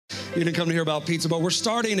You didn't come to hear about pizza, but we're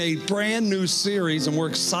starting a brand new series, and we're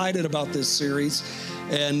excited about this series.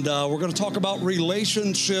 And we're going to talk about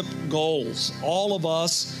relationship goals. All of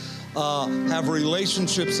us have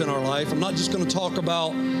relationships in our life. I'm not just going to talk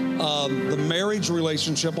about the marriage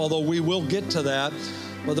relationship, although we will get to that.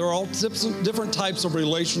 But there are all different types of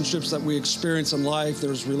relationships that we experience in life.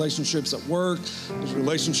 There's relationships at work. There's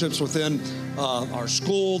relationships within our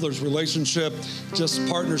school. There's relationship, just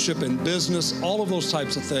partnership in business, all of those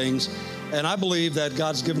types of things. And I believe that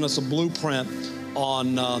God's given us a blueprint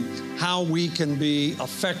on how we can be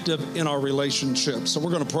effective in our relationships. So we're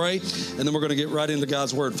going to pray, and then we're going to get right into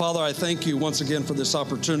God's Word. Father, I thank you once again for this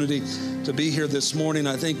opportunity to be here this morning.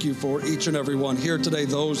 I thank you for each and every one here today,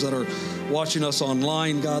 those that are watching us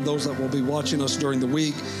online, God, those that will be watching us during the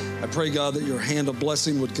week. I pray, God, that your hand of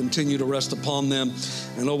blessing would continue to rest upon them,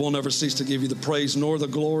 and oh, we'll never cease to give you the praise nor the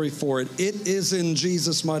glory for it. It is in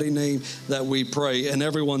Jesus' mighty name that we pray. And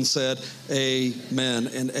everyone said, amen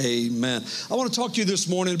and amen. I want to talk to you this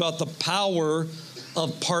morning about the power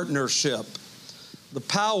of partnership. The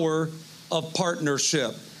power of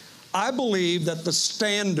partnership. I believe that the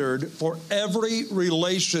standard for every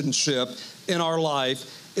relationship in our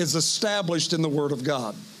life is established in the Word of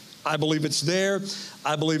God. I believe it's there.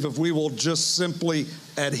 I believe if we will just simply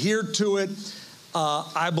adhere to it,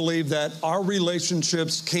 I believe that our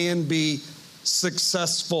relationships can be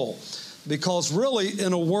successful. Because really,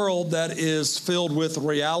 in a world that is filled with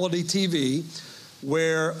reality TV,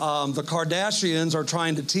 where the Kardashians are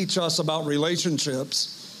trying to teach us about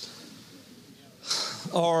relationships,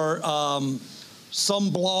 or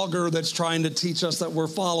some blogger that's trying to teach us that we're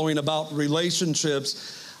following about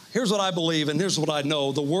relationships, here's what I believe, and here's what I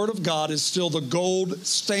know. The Word of God is still the gold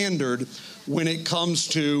standard when it comes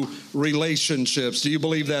to relationships. Do you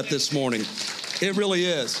believe that this morning? It really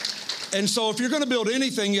is. And so if you're going to build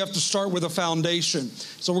anything, you have to start with a foundation.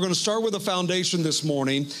 So we're going to start with a foundation this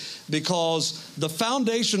morning, because the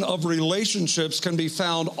foundation of relationships can be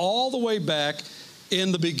found all the way back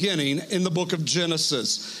in the beginning in the book of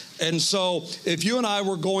Genesis. And so if you and I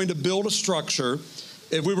were going to build a structure,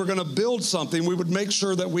 if we were going to build something, we would make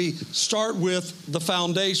sure that we start with the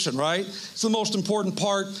foundation, right? It's the most important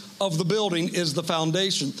part of the building is the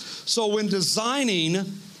foundation. So when designing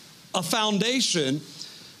a foundation,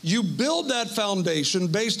 you build that foundation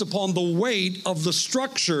based upon the weight of the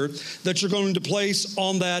structure that you're going to place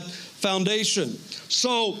on that foundation.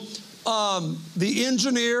 So the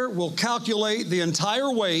engineer will calculate the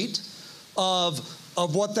entire weight of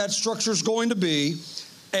what that structure is going to be,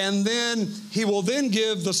 and then he will then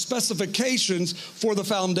give the specifications for the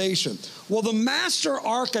foundation. Well, the master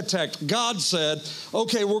architect, God said,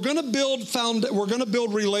 okay, we're going to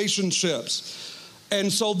build relationships. And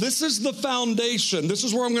so this is the foundation. This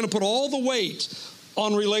is where I'm going to put all the weight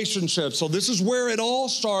on relationships. So this is where it all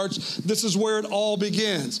starts. This is where it all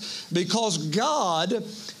begins. Because God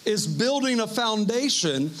is building a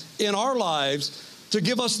foundation in our lives to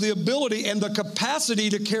give us the ability and the capacity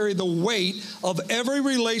to carry the weight of every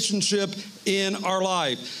relationship in our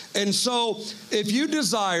life. And so if you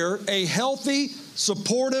desire a healthy,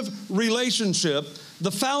 supportive relationship,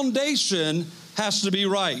 the foundation has to be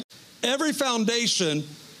right. Every foundation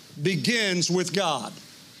begins with God.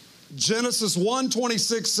 Genesis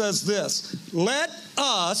 1:26 says this, let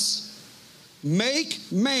us make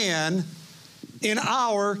man in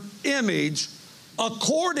our image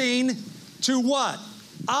according to what?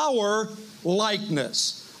 Our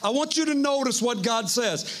likeness. I want you to notice what God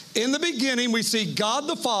says. In the beginning, we see God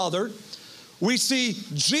the Father, we see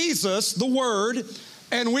Jesus, the Word,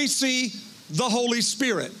 and we see the Holy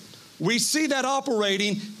Spirit. We see that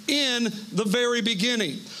operating in the very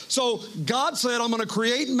beginning. So God said, I'm going to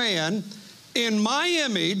create man in my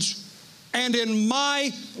image and in my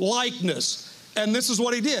likeness. And this is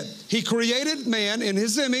what he did. He created man in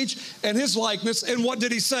his image and his likeness. And what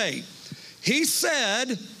did he say? He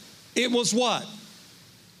said it was what?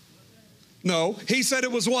 No, he said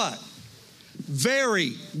it was what?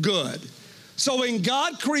 Very good. So when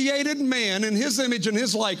God created man in his image and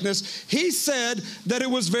his likeness, he said that it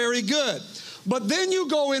was very good. But then you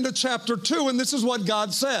go into chapter 2, and this is what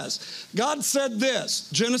God says. God said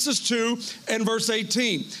this, Genesis 2 and verse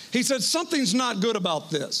 18. He said, something's not good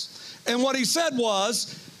about this. And what he said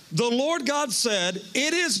was, the Lord God said,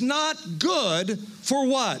 it is not good for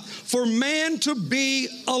what? For man to be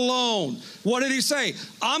alone. What did he say?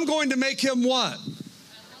 I'm going to make him what?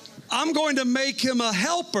 I'm going to make him a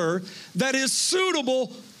helper that is suitable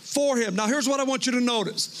for him. Now, here's what I want you to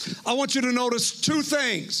notice. I want you to notice two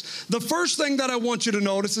things. The first thing that I want you to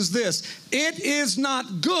notice is this. It is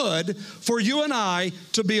not good for you and I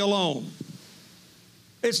to be alone.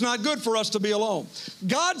 It's not good for us to be alone.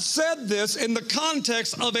 God said this in the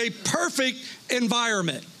context of a perfect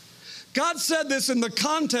environment. God said this in the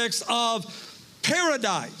context of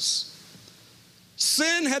paradise.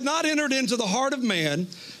 Sin had not entered into the heart of man.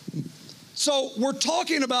 So we're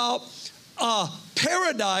talking about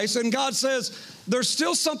paradise, and God says there's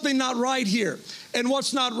still something not right here. And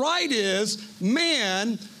what's not right is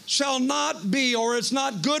man shall not be, or it's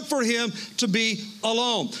not good for him to be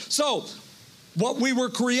alone. So what we were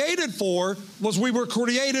created for was we were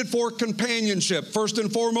created for companionship, first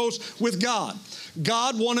and foremost with God.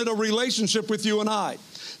 God wanted a relationship with you and I.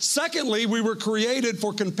 Secondly, we were created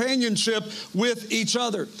for companionship with each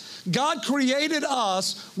other. God created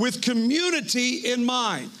us with community in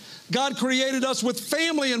mind. God created us with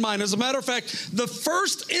family in mind. As a matter of fact, the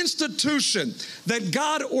first institution that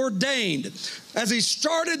God ordained as he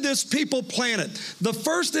started this people planet, the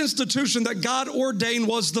first institution that God ordained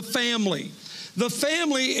was the family. The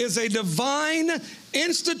family is a divine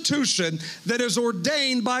institution that is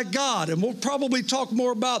ordained by God. And we'll probably talk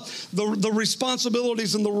more about the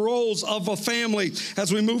responsibilities and the roles of a family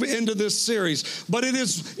as we move into this series. But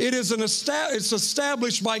it's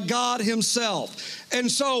established by God himself. And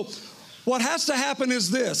so what has to happen is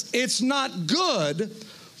this. It's not good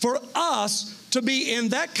for us to be in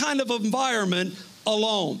that kind of environment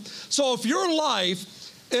alone. So if your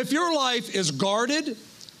life is guarded,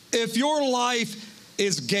 if your life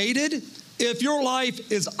is gated, if your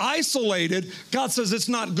life is isolated, God says it's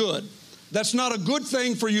not good. That's not a good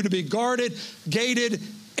thing for you to be guarded, gated,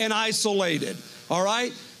 and isolated. All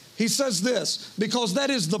right? He says this, because that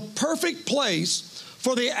is the perfect place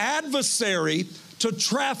for the adversary to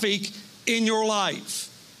traffic in your life.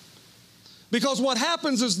 Because what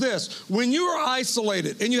happens is this, when you are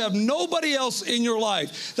isolated and you have nobody else in your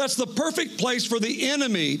life, that's the perfect place for the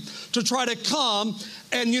enemy to try to come.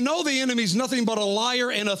 And you know the enemy's nothing but a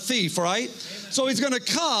liar and a thief, right? Amen. So he's going to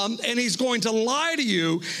come and he's going to lie to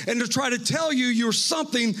you and to try to tell you you're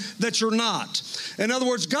something that you're not. In other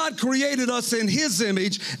words, God created us in his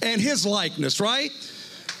image and his likeness, right?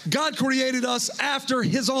 God created us after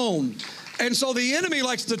his own. And so the enemy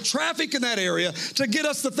likes to traffic in that area to get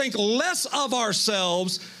us to think less of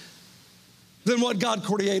ourselves than what God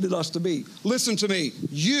created us to be. Listen to me.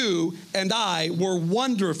 You and I were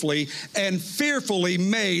wonderfully and fearfully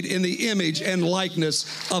made in the image and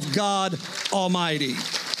likeness of God Almighty.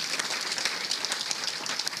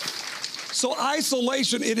 So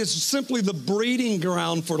isolation, it is simply the breeding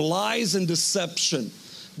ground for lies and deception.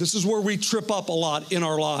 This is where we trip up a lot in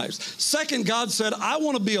our lives. Second, God said, I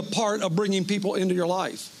want to be a part of bringing people into your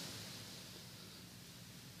life.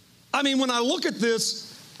 I mean, when I look at this,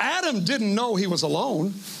 Adam didn't know he was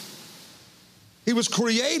alone. He was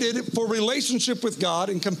created for relationship with God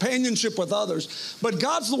and companionship with others. But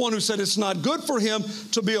God's the one who said it's not good for him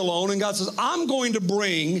to be alone. And God says, I'm going to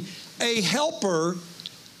bring a helper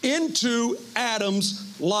into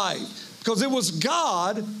Adam's life. Because it was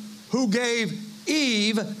God who gave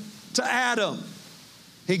Eve to Adam.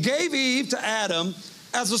 He gave Eve to Adam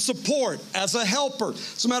as a support, as a helper.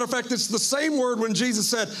 As a matter of fact, it's the same word when Jesus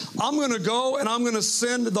said, I'm going to go and I'm going to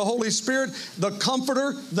send the Holy Spirit, the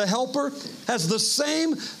comforter, the helper, has the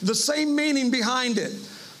same meaning behind it.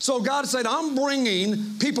 So God said, I'm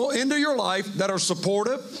bringing people into your life that are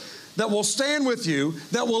supportive, that will stand with you,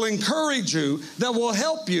 that will encourage you, that will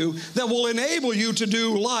help you, that will enable you to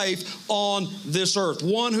do life on this earth.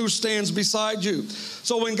 One who stands beside you.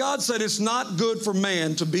 So when God said it's not good for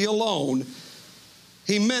man to be alone,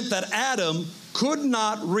 he meant that Adam could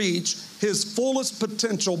not reach his fullest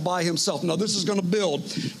potential by himself. Now this is going to build.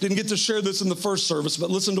 Didn't get to share this in the first service, but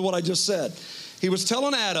listen to what I just said. He was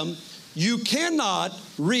telling Adam, you cannot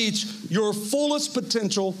reach your fullest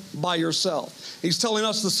potential by yourself. He's telling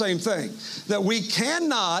us the same thing, that we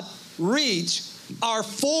cannot reach our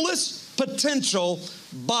fullest potential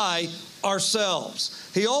by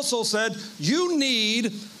ourselves. He also said, you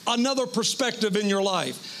need another perspective in your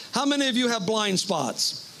life. How many of you have blind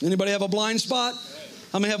spots? Anybody have a blind spot?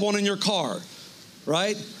 How many have one in your car?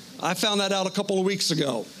 Right? I found that out a couple of weeks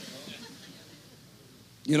ago.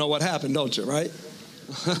 You know what happened, don't you, right?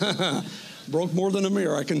 Broke more than a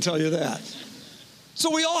mirror, I can tell you that.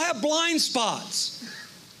 So we all have blind spots.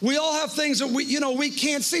 We all have things that we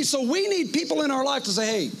can't see. So we need people in our life to say,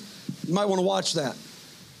 hey, you might want to watch that.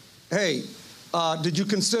 Hey, did you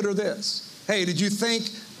consider this? Hey, did you think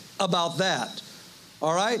about that?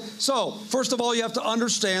 All right? So, first of all, you have to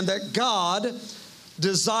understand that God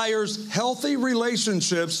desires healthy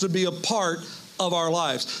relationships to be a part of our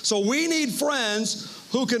lives. So we need friends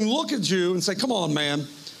who can look at you and say, come on, man.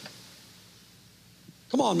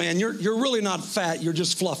 Come on, man, you're really not fat, you're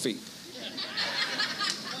just fluffy.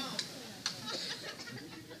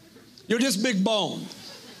 You're just big boned,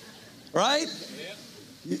 right?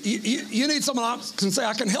 You need someone who can say,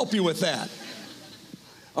 I can help you with that.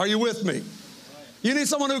 Are you with me? You need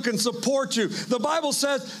someone who can support you. The Bible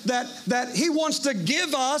says that he wants to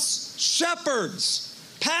give us shepherds,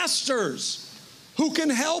 pastors, who can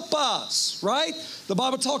help us, right? The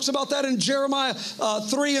Bible talks about that in Jeremiah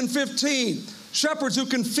 3 and 15. Shepherds who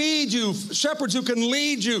can feed you, shepherds who can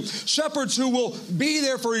lead you, shepherds who will be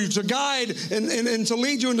there for you to guide and to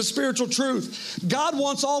lead you into spiritual truth. God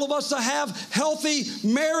wants all of us to have healthy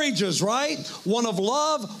marriages, right? One of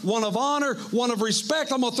love, one of honor, one of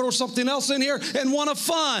respect. I'm going to throw something else in here, and one of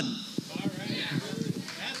fun.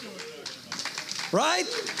 Right?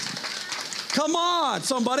 Come on,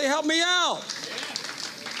 somebody help me out.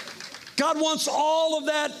 God wants all of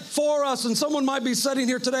that for us. And someone might be sitting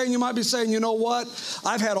here today and you might be saying, you know what?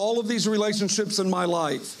 I've had all of these relationships in my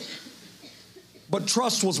life, but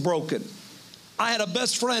trust was broken. I had a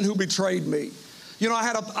best friend who betrayed me. You know,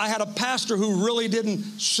 I had a pastor who really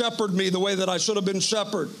didn't shepherd me the way that I should have been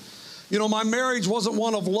shepherded. You know, my marriage wasn't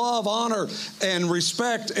one of love, honor, and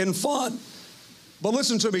respect and fun. But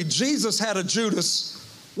listen to me, Jesus had a Judas.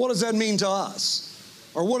 What does that mean to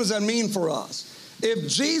us? Or what does that mean for us? If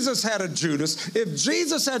Jesus had a Judas, if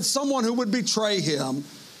Jesus had someone who would betray him,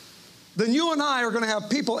 then you and I are going to have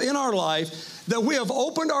people in our life that we have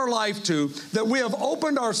opened our life to, that we have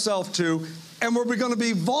opened ourselves to, and we're going to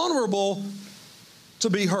be vulnerable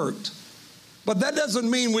to be hurt. But that doesn't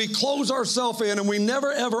mean we close ourselves in and we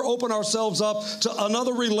never, ever open ourselves up to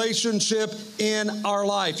another relationship in our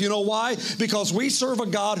life. You know why? Because we serve a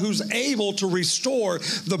God who's able to restore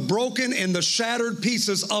the broken and the shattered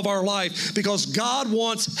pieces of our life, because God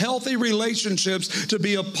wants healthy relationships to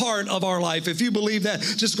be a part of our life. If you believe that,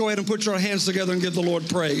 just go ahead and put your hands together and give the Lord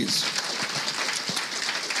praise.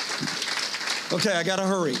 Okay, I got to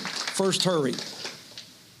hurry. First, hurry.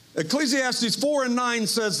 Ecclesiastes 4 and 9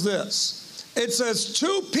 says this. It says,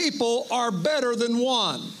 2 people are better than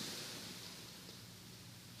one,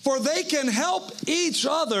 for they can help each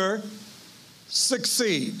other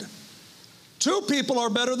succeed. 2 people are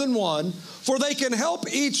better than one, for they can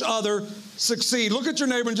help each other succeed. Look at your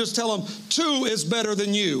neighbor and just tell them, 2 is better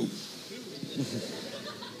than you.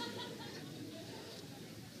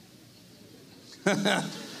 That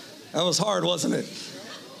was hard, wasn't it?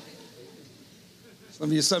 Some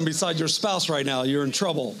of you sitting beside your spouse right now, you're in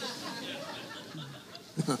trouble.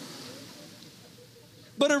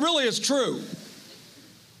 But it really is true.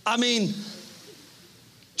 I mean,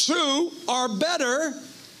 2 are better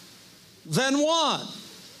than 1.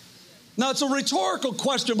 Now, it's a rhetorical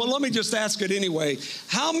question, but let me just ask it anyway.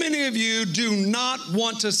 How many of you do not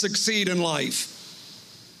want to succeed in life?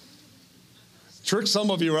 Trick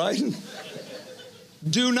some of you, right?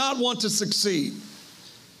 Do not want to succeed.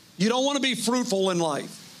 You don't want to be fruitful in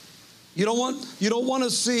life. You don't want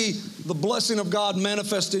to see the blessing of God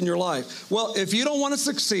manifest in your life. Well, if you don't want to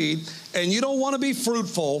succeed and you don't want to be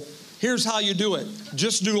fruitful, here's how you do it.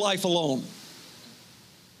 Just do life alone.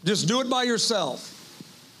 Just do it by yourself.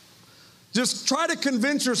 Just try to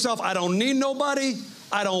convince yourself, I don't need nobody.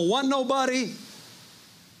 I don't want nobody.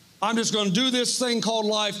 I'm just going to do this thing called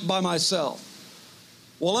life by myself.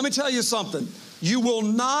 Well, let me tell you something. You will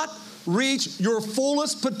not reach your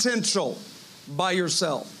fullest potential by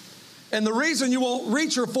yourself. And the reason you won't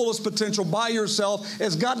reach your fullest potential by yourself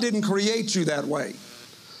is God didn't create you that way.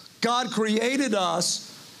 God created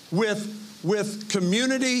us with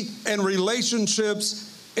community and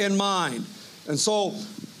relationships in mind. And so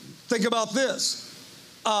think about this.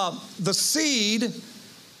 The seed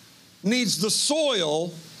needs the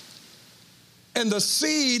soil, and the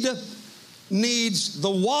seed needs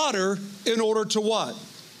the water in order to what?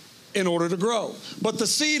 In order to grow. But the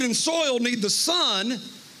seed and soil need the sun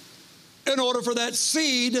in order for that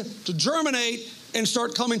seed to germinate and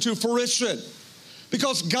start coming to fruition.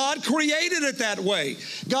 Because God created it that way.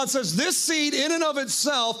 God says this seed in and of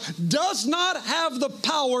itself does not have the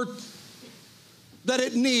power that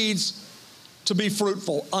it needs to be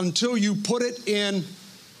fruitful until you put it in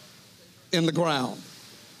the ground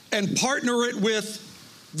and partner it with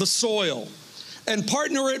the soil and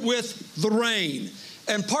partner it with the rain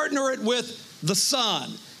and partner it with the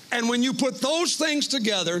sun. And when you put those things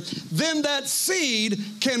together, then that seed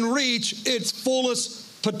can reach its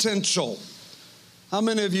fullest potential. How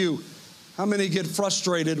many get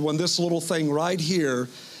frustrated when this little thing right here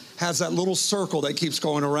has that little circle that keeps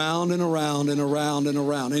going around and around and around and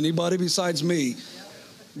around? Anybody besides me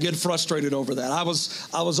get frustrated over that? I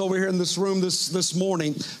was over here in this room this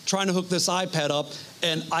morning trying to hook this iPad up,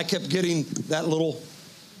 and I kept getting that little,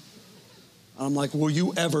 I'm like, will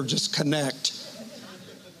you ever just connect?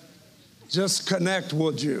 Just connect,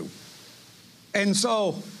 would you? And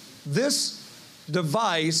so this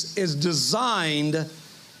device is designed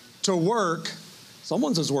to work.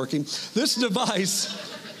 Someone's is working. This device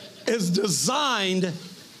is designed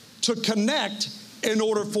to connect in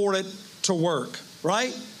order for it to work,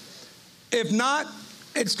 right? If not,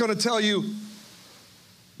 it's going to tell you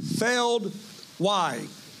failed. Why?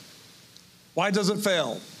 Why does it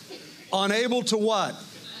fail? Unable to what?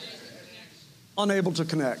 Unable to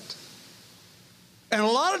connect. And a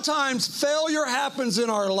lot of times failure happens in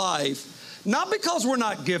our life, not because we're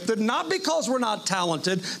not gifted, not because we're not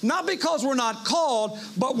talented, not because we're not called,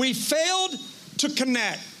 but we failed to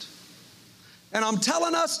connect. And I'm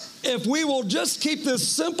telling us, if we will just keep this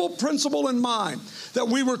simple principle in mind, that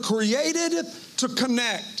we were created to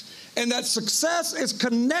connect, and that success is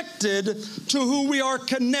connected to who we are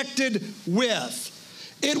connected with,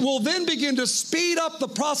 it will then begin to speed up the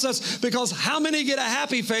process, because how many get a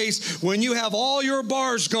happy face when you have all your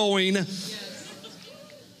bars going? Yes.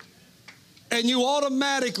 And you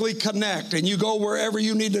automatically connect and you go wherever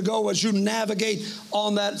you need to go as you navigate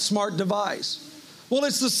on that smart device. Well,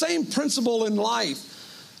 it's the same principle in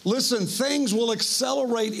life. Listen, things will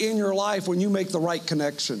accelerate in your life when you make the right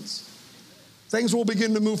connections. Things will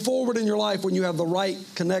begin to move forward in your life when you have the right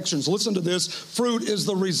connections. Listen to this. Fruit is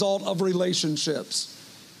the result of relationships.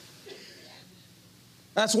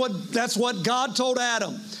 That's what God told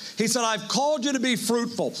Adam. He said, I've called you to be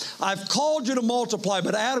fruitful. I've called you to multiply.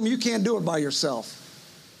 But Adam, you can't do it by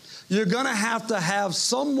yourself. You're going to have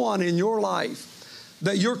someone in your life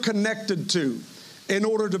that you're connected to in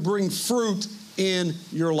order to bring fruit in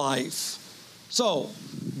your life. So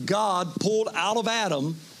God pulled out of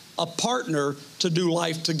Adam a partner to do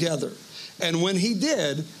life together. And when he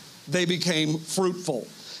did, they became fruitful.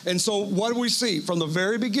 And so what do we see? From the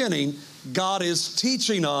very beginning, God is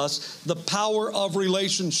teaching us the power of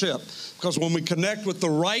relationship. Because when we connect with the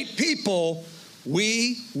right people,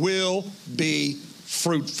 we will be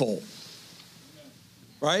fruitful.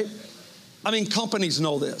 Right? I mean, companies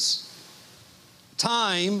know this.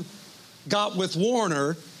 Time got with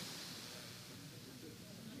Warner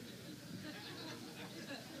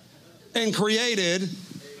and created,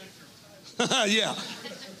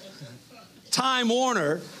 Time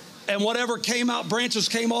Warner, and whatever came out, branches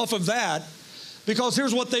came off of that, because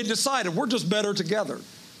here's what they decided: we're just better together.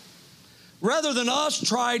 Rather than us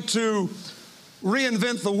try to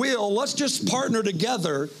reinvent the wheel, let's just partner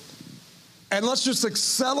together and let's just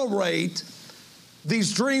accelerate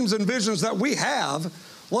these dreams and visions that we have.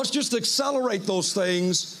 Let's just accelerate those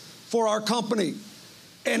things for our company.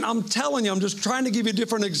 And I'm telling you, I'm just trying to give you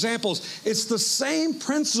different examples. It's the same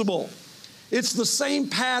principle. It's the same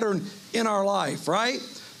pattern in our life, right?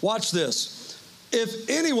 Watch this. If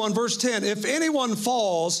anyone, verse 10, if anyone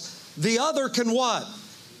falls, the other can what?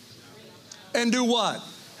 And do what?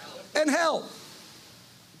 And help.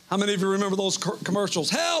 How many of you remember those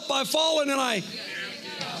commercials? Help, I've fallen and I...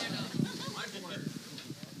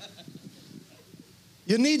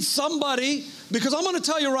 You need somebody, because I'm going to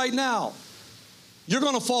tell you right now, you're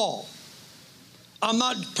going to fall. I'm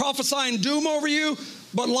not prophesying doom over you,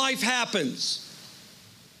 but life happens.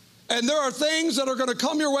 And there are things that are going to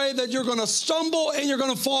come your way that you're going to stumble and you're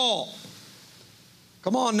going to fall.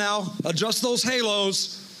 Come on now, adjust those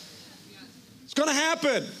halos. It's going to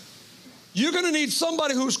happen. You're going to need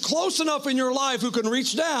somebody who's close enough in your life who can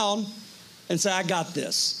reach down and say, I got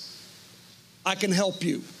this. I can help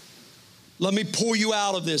you. Let me pull you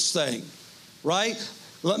out of this thing, right?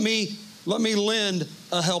 Let me lend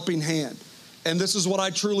a helping hand. And this is what I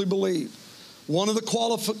truly believe. One of the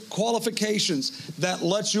qualifications that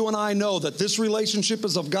lets you and I know that this relationship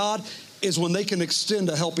is of God is when they can extend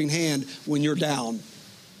a helping hand when you're down.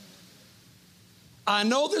 I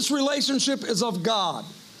know this relationship is of God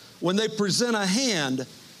when they present a hand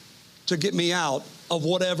to get me out of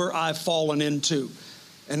whatever I've fallen into.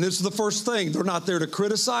 And this is the first thing. They're not there to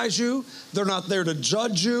criticize you. They're not there to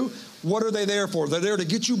judge you. What are they there for? They're there to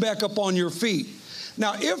get you back up on your feet.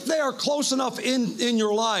 Now, if they are close enough in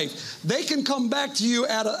your life, they can come back to you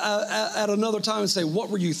at another time and say, what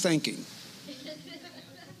were you thinking?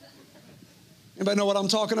 Anybody know what I'm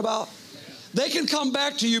talking about? They can come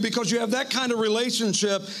back to you because you have that kind of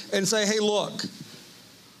relationship and say, hey, look,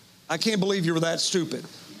 I can't believe you were that stupid.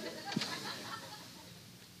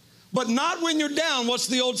 But not when you're down. What's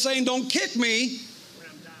the old saying? Don't kick me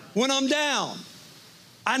when I'm down.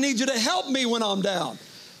 I need you to help me when I'm down.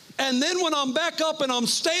 And then when I'm back up and I'm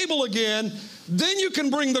stable again, then you can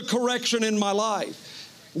bring the correction in my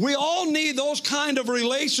life. We all need those kind of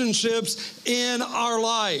relationships in our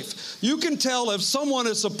life. You can tell if someone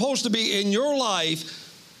is supposed to be in your life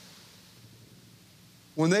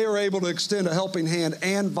when they are able to extend a helping hand,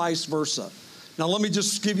 and vice versa. Now, let me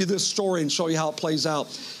just give you this story and show you how it plays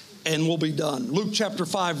out, and we'll be done. Luke chapter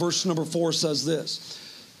 5, verse number 4 says this.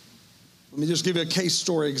 Let me just give you a case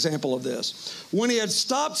story example of this. When he had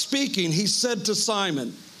stopped speaking, he said to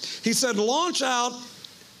Simon, he said, launch out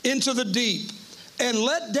into the deep and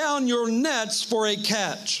let down your nets for a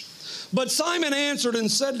catch. But Simon answered and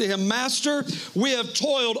said to him, Master, we have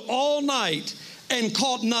toiled all night and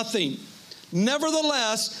caught nothing.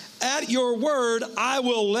 Nevertheless, at your word, I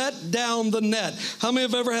will let down the net. How many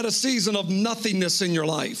have ever had a season of nothingness in your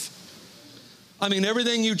life? I mean,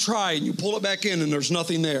 everything you try and you pull it back in and there's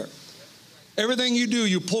nothing there. Everything you do,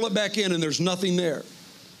 you pull it back in and there's nothing there.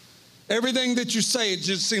 Everything that you say, it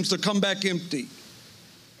just seems to come back empty.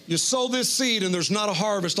 You sow this seed and there's not a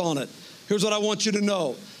harvest on it. Here's what I want you to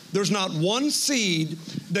know. There's not one seed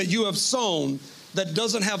that you have sown that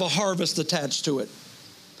doesn't have a harvest attached to it.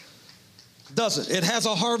 Doesn't. It has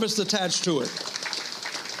a harvest attached to it.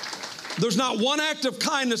 There's not one act of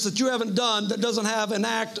kindness that you haven't done that doesn't have an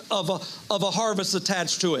act of a harvest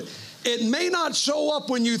attached to it. It may not show up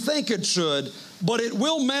when you think it should, but it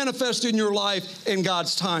will manifest in your life in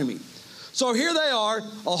God's timing. So here they are,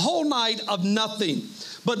 a whole night of nothing.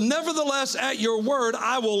 But nevertheless, at your word,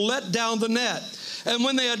 I will let down the net. And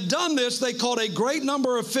when they had done this, they caught a great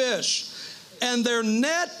number of fish, and their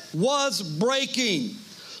net was breaking.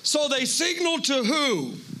 So they signaled to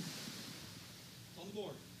who? On the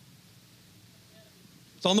board.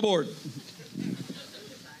 It's on the board.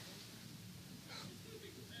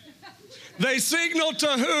 They signaled to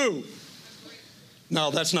who? No,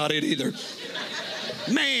 that's not it either.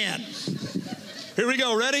 Man. Here we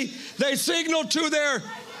go. Ready? They signaled to their...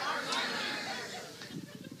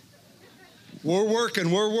 We're working.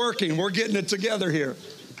 We're getting it together here.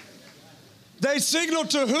 They signaled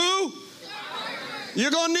to who? You're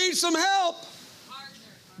going to need some help.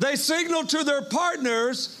 They signaled to their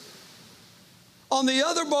partners on the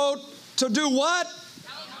other boat to do what?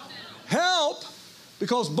 Help.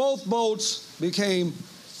 Because both boats became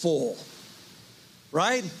full.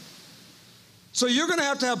 Right? So you're going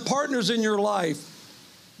to have partners in your life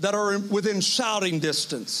that are within shouting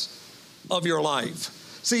distance of your life.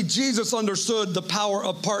 See, Jesus understood the power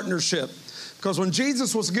of partnership. Because when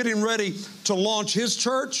Jesus was getting ready to launch his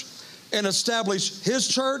church and establish his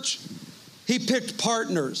church, he picked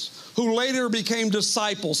partners who later became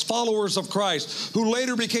disciples, followers of Christ, who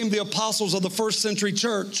later became the apostles of the first century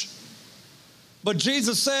church. But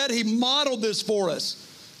Jesus said he modeled this for us.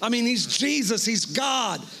 I mean, he's Jesus, he's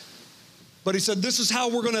God. But he said, this is how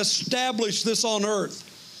we're going to establish this on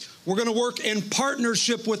earth. We're going to work in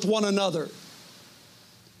partnership with one another.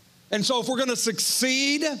 And so if we're going to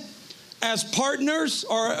succeed as partners,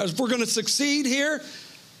 or if we're going to succeed here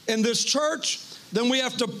in this church, then we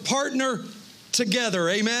have to partner together.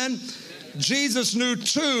 Amen? Jesus knew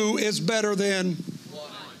two is better than one.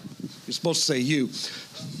 You're supposed to say you.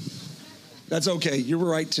 That's okay. You were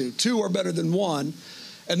right too. Two are better than one.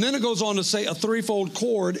 And then it goes on to say a threefold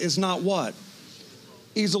cord is not what?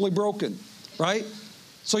 Easily broken, right?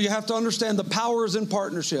 So you have to understand the power is in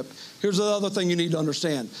partnership. Here's the other thing you need to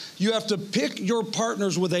understand. You have to pick your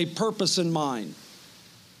partners with a purpose in mind.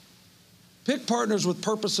 Pick partners with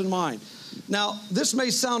purpose in mind. Now, this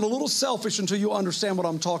may sound a little selfish until you understand what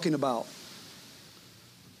I'm talking about.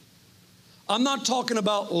 I'm not talking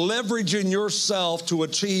about leveraging yourself to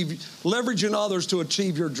leveraging others to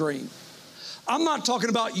achieve your dream. I'm not talking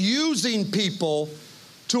about using people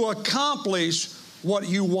to accomplish what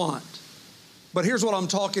you want. But here's what I'm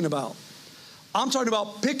talking about. I'm talking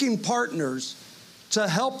about picking partners to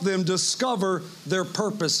help them discover their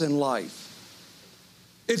purpose in life.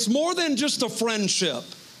 It's more than just a friendship.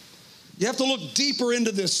 You have to look deeper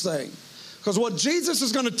into this thing. Because what Jesus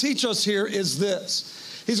is going to teach us here is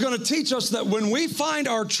this. He's going to teach us that when we find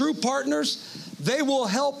our true partners, they will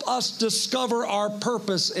help us discover our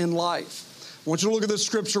purpose in life. I want you to look at this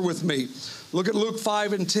scripture with me. Look at Luke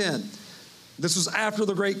 5 and 10. This is after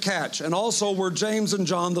the great catch. And also were James and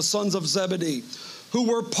John, the sons of Zebedee, who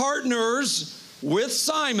were partners with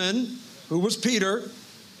Simon, who was Peter.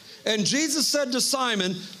 And Jesus said to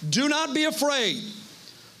Simon, do not be afraid.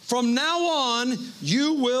 From now on,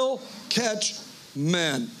 you will catch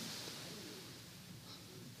men.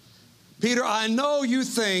 Peter, I know you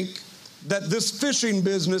think that this fishing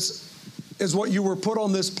business is what you were put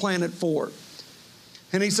on this planet for.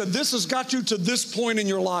 And he said, this has got you to this point in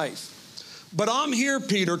your life. But I'm here,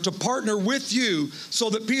 Peter, to partner with you so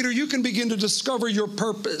that, Peter, you can begin to discover your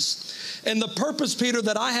purpose. And the purpose, Peter,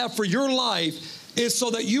 that I have for your life is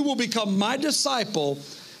so that you will become my disciple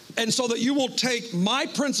and so that you will take my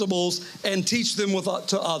principles and teach them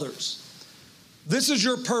to others. This is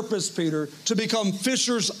your purpose, Peter, to become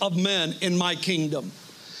fishers of men in my kingdom.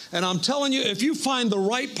 And I'm telling you, if you find the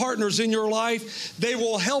right partners in your life, they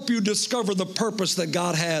will help you discover the purpose that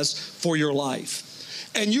God has for your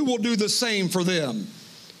life. And you will do the same for them,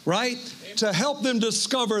 right? Amen. To help them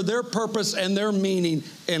discover their purpose and their meaning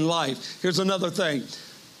in life. Here's another thing.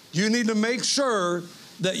 You need to make sure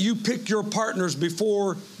that you pick your partners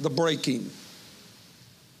before the breaking.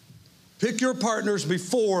 Pick your partners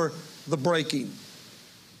before the breaking.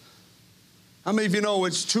 How many of you know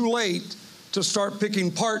it's too late to start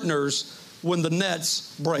picking partners when the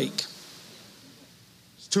nets break?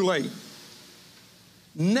 It's too late.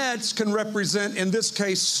 Nets can represent, in this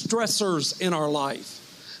case, stressors in our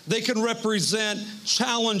life. They can represent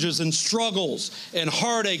challenges and struggles and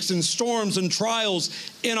heartaches and storms and trials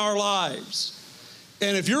in our lives.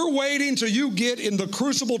 And if you're waiting till you get in the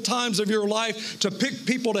crucible times of your life to pick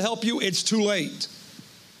people to help you, it's too late.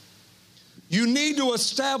 You need to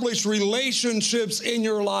establish relationships in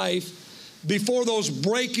your life before those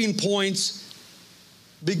breaking points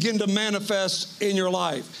begin to manifest in your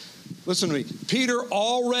life. Listen to me. Peter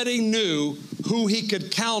already knew who he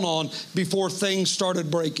could count on before things started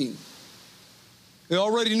breaking. He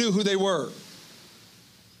already knew who they were.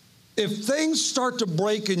 If things start to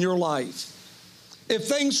break in your life, if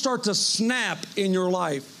things start to snap in your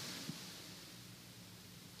life,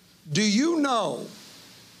 do you know,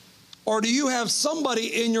 or do you have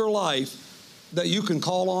somebody in your life that you can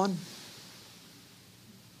call on?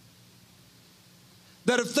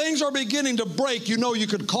 That if things are beginning to break, you know you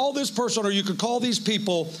could call this person or you could call these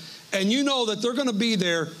people, and you know that they're going to be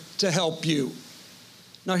there to help you.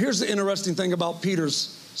 Now, here's the interesting thing about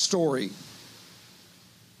Peter's story.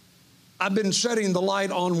 I've been shedding the light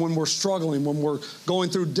on when we're struggling, when we're going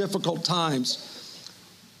through difficult times.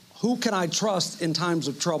 Who can I trust in times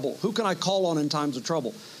of trouble? Who can I call on in times of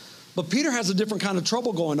trouble? But Peter has a different kind of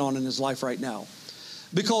trouble going on in his life right now,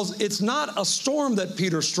 because it's not a storm that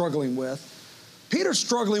Peter's struggling with. Peter's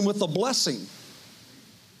struggling with a blessing.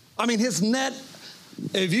 I mean, his net,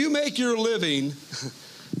 if you make your living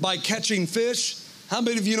by catching fish, how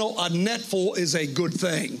many of you know a net full is a good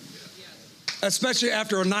thing? Especially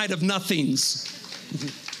after a night of nothings.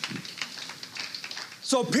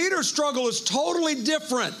 So Peter's struggle is totally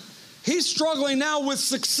different. He's struggling now with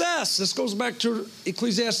success. This goes back to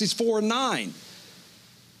Ecclesiastes 4:9.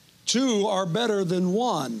 Two are better than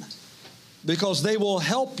one, because they will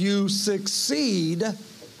help you succeed,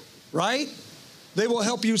 right? They will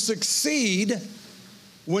help you succeed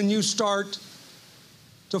when you start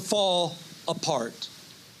to fall apart.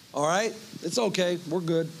 All right? It's okay. We're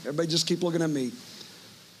good. Everybody just keep looking at me.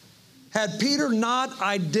 Had Peter not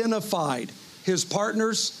identified his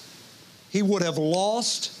partners, he would have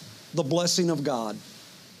lost the blessing of God.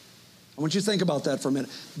 I want you to think about that for a minute.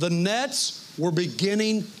 The nets were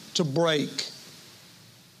beginning to break.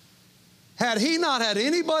 Had he not had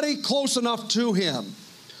anybody close enough to him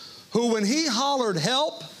who, when he hollered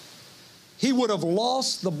help, he would have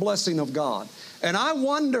lost the blessing of God. And I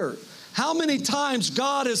wonder how many times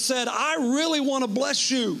God has said, I really want to bless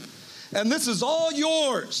you, and this is all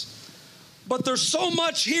yours. But there's so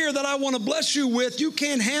much here that I want to bless you with, you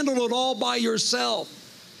can't handle it all by yourself.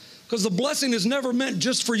 Because the blessing is never meant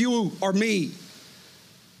just for you or me.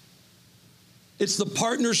 It's the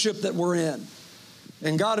partnership that we're in.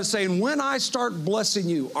 And God is saying, when I start blessing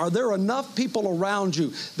you, are there enough people around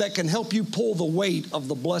you that can help you pull the weight of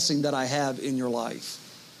the blessing that I have in your life?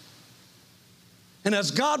 And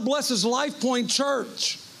as God blesses Life Point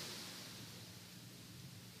Church,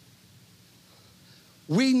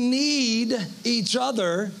 we need each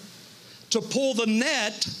other to pull the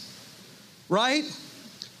net, right?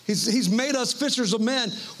 He's made us fishers of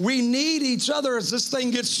men. We need each other as this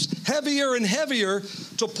thing gets heavier and heavier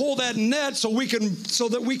to pull that net so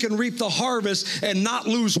that we can reap the harvest and not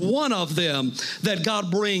lose one of them that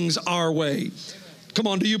God brings our way. Come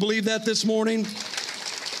on, do you believe that this morning?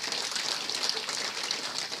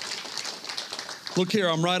 Look here,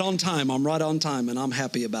 I'm right on time. I'm right on time, and I'm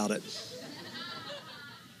happy about it.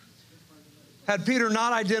 Had Peter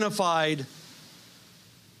not identified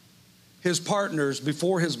his partners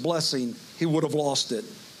before his blessing, he would have lost it.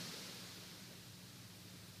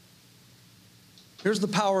 Here's the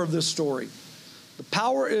power of this story. The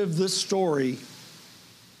power of this story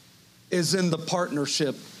is in the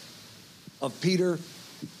partnership of Peter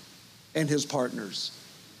and his partners.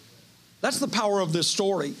 That's the power of this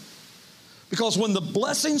story. Because when the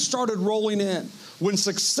blessing started rolling in, when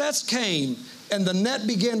success came and the net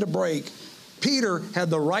began to break, Peter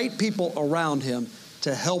had the right people around him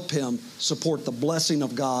to help him support the blessing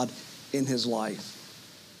of God in his life.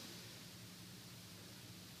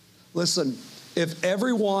 Listen, If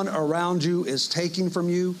everyone around you is taking from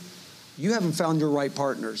you, you haven't found your right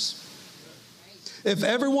partners. If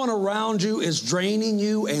everyone around you is draining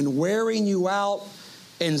you and wearing you out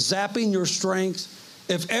and zapping your strength,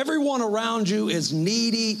 if everyone around you is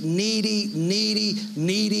needy,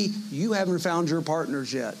 you haven't found your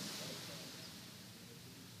partners yet.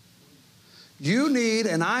 You need,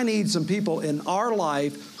 and I need, some people in our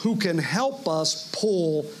life who can help us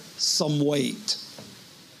pull some weight.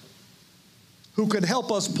 Who can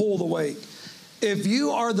help us pull the weight. If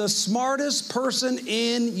you are the smartest person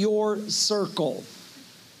in your circle,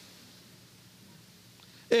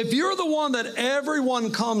 if you're the one that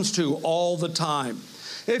everyone comes to all the time,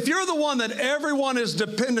 if you're the one that everyone is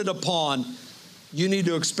dependent upon, you need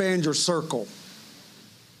to expand your circle.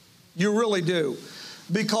 You really do.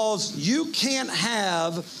 Because you can't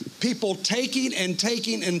have people taking and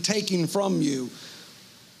taking and taking from you,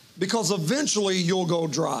 because eventually you'll go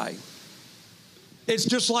dry. It's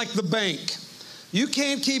just like the bank. You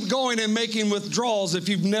can't keep going and making withdrawals if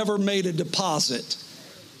you've never made a deposit.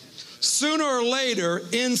 Sooner or later,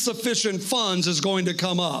 insufficient funds is going to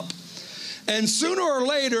come up. And sooner or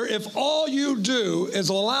later, if all you do is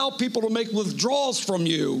allow people to make withdrawals from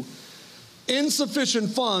you, insufficient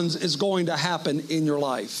funds is going to happen in your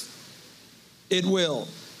life. It will.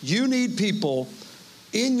 You need people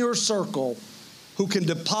in your circle who can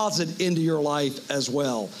deposit into your life as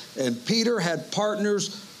well. And Peter had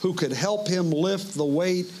partners who could help him lift the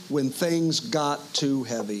weight when things got too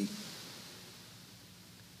heavy.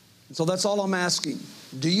 So that's all I'm asking.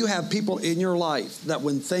 Do you have people in your life that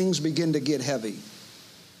when things begin to get heavy,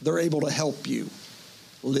 they're able to help you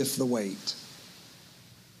lift the weight?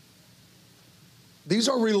 These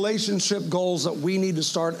are relationship goals that we need to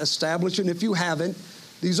start establishing. If you haven't,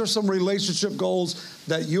 these are some relationship goals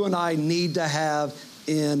that you and I need to have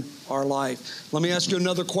in our life. Let me ask you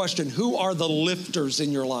another question. Who are the lifters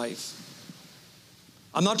in your life?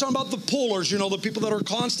 I'm not talking about the pullers, the people that are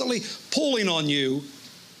constantly pulling on you.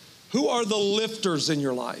 Who are the lifters in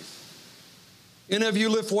your life? Any of you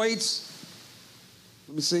lift weights?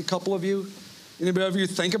 Let me see a couple of you. Anybody of you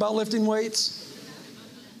think about lifting weights?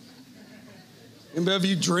 Anybody of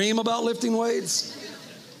you dream about lifting weights?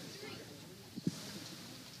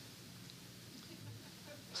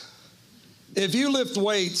 If you lift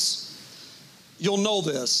weights, you'll know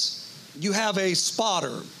this. You have a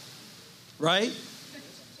spotter, right?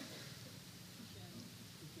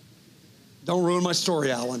 Don't ruin my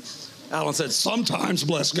story, Alan. Alan said, sometimes,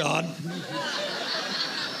 bless God.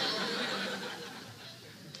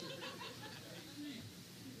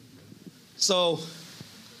 So,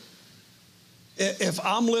 if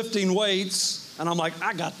I'm lifting weights and I'm like,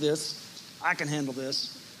 I got this, I can handle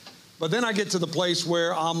this. But then I get to the place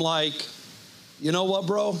where I'm like, you know what,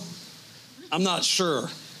 bro? I'm not sure.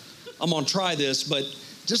 I'm going to try this, but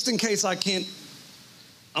just in case I can't,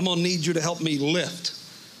 I'm going to need you to help me lift,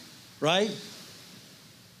 right?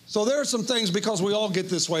 So there are some things, because we all get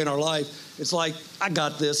this way in our life. It's like, I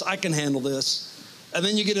got this, I can handle this. And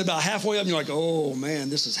then you get about halfway up and you're like, oh man,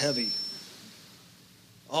 this is heavy.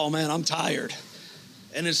 Oh man, I'm tired.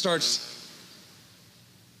 And it starts,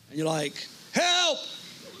 and you're like, help!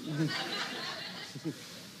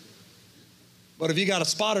 But if you got a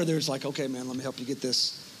spotter there, it's like, okay, man, let me help you get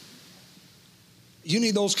this. You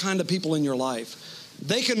need those kind of people in your life.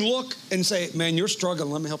 They can look and say, man, you're struggling.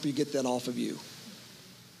 Let me help you get that off of you.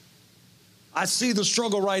 I see the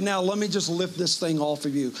struggle right now. Let me just lift this thing off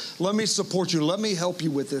of you. Let me support you. Let me help you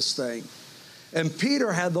with this thing. And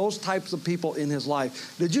Peter had those types of people in his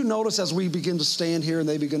life. Did you notice as we begin to stand here and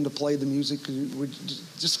they begin to play the music,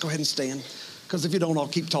 just go ahead and stand? Because if you don't, I'll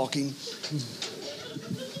keep talking.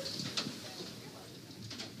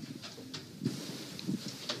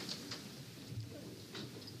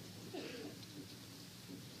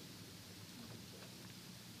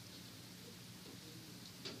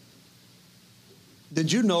 Did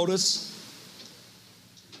you notice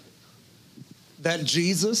that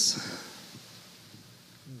Jesus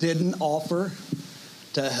didn't offer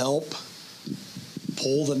to help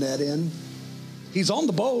pull the net in? He's on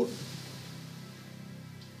the boat.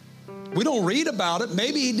 We don't read about it.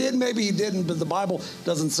 Maybe he did, maybe he didn't, but the Bible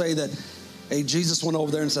doesn't say that, hey, Jesus went over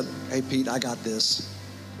there and said, hey, Pete, I got this.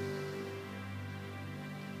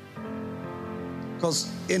 Because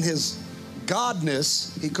in his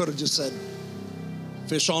godness, he could have just said,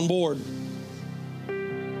 fish on board.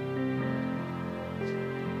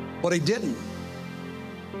 But he didn't.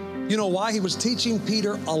 You know why? He was teaching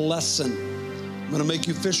Peter a lesson. I'm going to make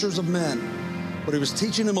you fishers of men. But he was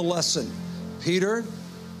teaching him a lesson. Peter,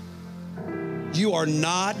 you are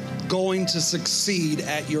not going to succeed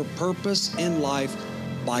at your purpose in life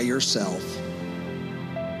by yourself.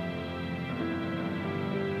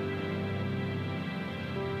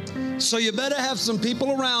 So you better have some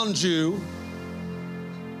people around you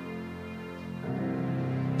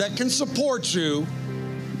that can support you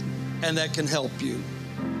and that can help you.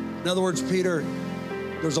 In other words, Peter,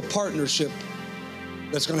 there's a partnership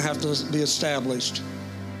that's going to have to be established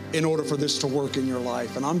in order for this to work in your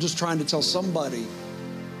life. And I'm just trying to tell somebody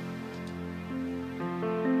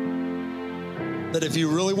that if you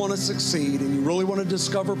really want to succeed and you really want to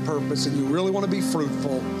discover purpose and you really want to be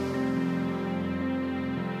fruitful,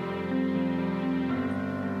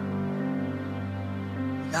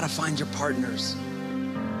 you got to find your partners.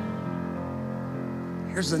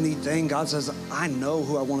 Here's the neat thing. God says, I know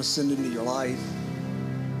who I want to send into your life.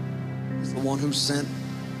 He's the one who sent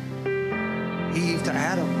Eve to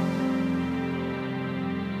Adam.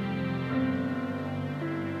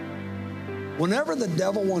 Whenever the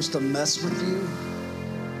devil wants to mess with you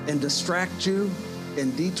and distract you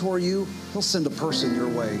and detour you, he'll send a person your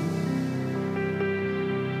way.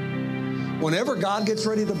 Whenever God gets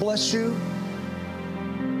ready to bless you,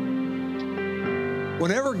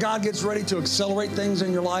 whenever God gets ready to accelerate things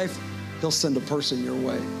in your life, he'll send a person your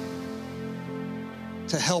way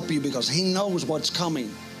to help you because he knows what's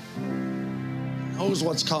coming. He knows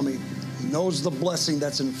what's coming. He knows the blessing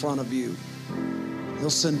that's in front of you. He'll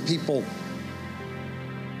send people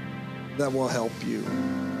that will help you.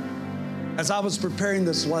 As I was preparing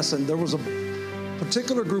this lesson, there was a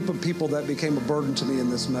particular group of people that became a burden to me in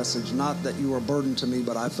this message. Not that you were a burden to me,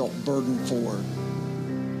 but I felt burdened for.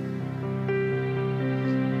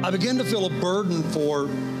 I began to feel a burden for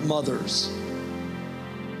mothers.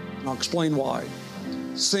 And I'll explain why.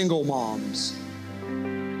 Single moms,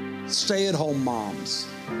 stay-at-home moms,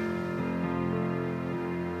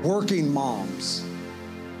 working moms.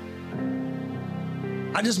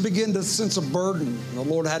 I just began to sense a burden. The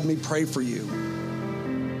Lord had me pray for you.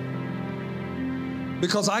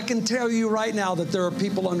 Because I can tell you right now that there are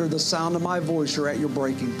people under the sound of my voice who are at your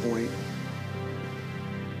breaking point.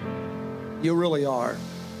 You really are.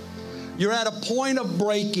 You're at a point of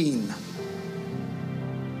breaking.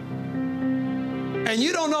 And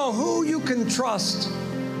you don't know who you can trust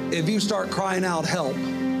if you start crying out, help.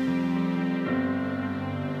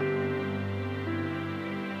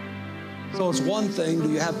 So it's one thing, do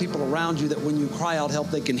you have people around you that when you cry out help,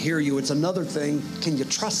 they can hear you? It's another thing, can you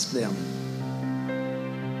trust them?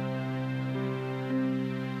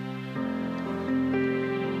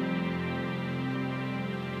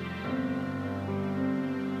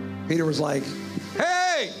 Peter was like,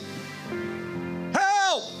 hey,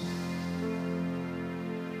 help!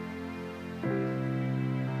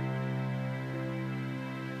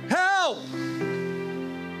 Help!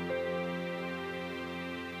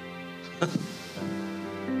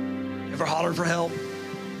 You ever hollered for help?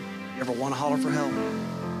 You ever want to holler for help?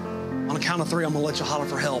 On a count of 3, I'm going to let you holler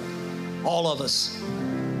for help. All of us.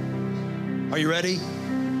 Are you ready?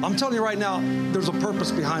 I'm telling you right now, there's a purpose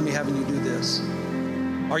behind me having you do this.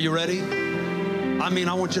 Are you ready? I mean,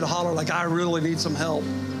 I want you to holler like I really need some help.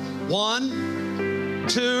 1,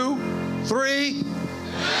 2, 3.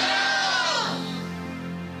 Help!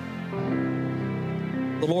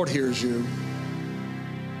 The Lord hears you.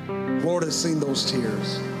 The Lord has seen those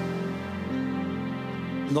tears.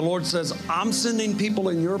 And the Lord says, I'm sending people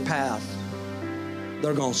in your path.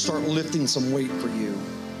 They're going to start lifting some weight for you.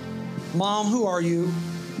 Mom, who are you?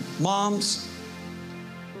 Moms,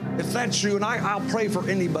 if that's you, and I'll pray for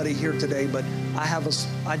anybody here today, but I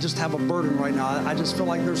just have a burden right now. I just feel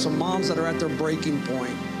like there's some moms that are at their breaking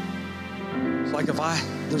point. It's like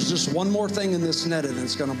there's just one more thing in this net and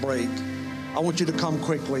it's going to break. I want you to come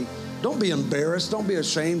quickly. Don't be embarrassed. Don't be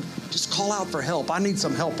ashamed. Just call out for help. I need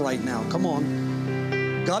some help right now. Come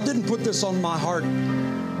on. God didn't put this on my heart.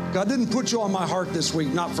 God didn't put you on my heart this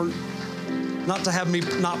week, not to have me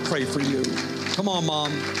not pray for you. Come on,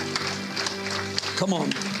 Mom. Come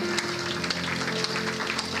on.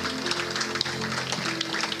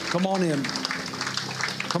 Come on in.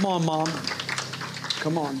 Come on, Mom.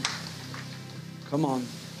 Come on. Come on.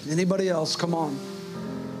 Anybody else? Come on.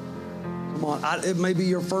 Come on. It may be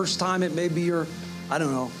your first time. It may be your,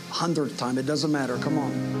 100th time. It doesn't matter. Come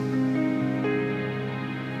on.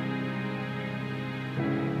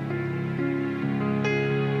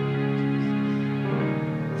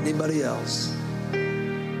 Anybody else?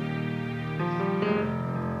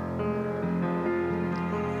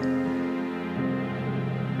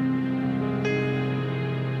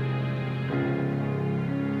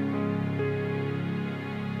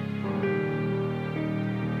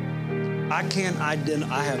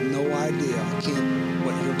 I have no idea.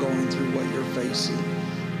 What you're going through, what you're facing.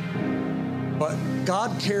 But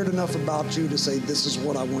God cared enough about you to say, this is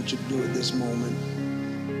what I want you to do at this moment.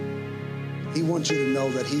 He wants you to know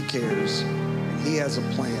that he cares, and he has a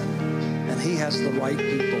plan, and he has the right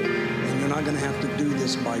people, and you're not going to have to do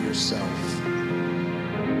this by yourself.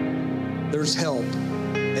 There's help,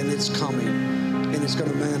 and it's coming, and it's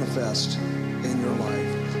going to manifest in your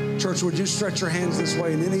life. Church, would you stretch your hands this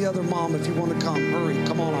way? And any other mom, if you want to come, hurry.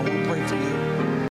 Come on, I want to pray for you.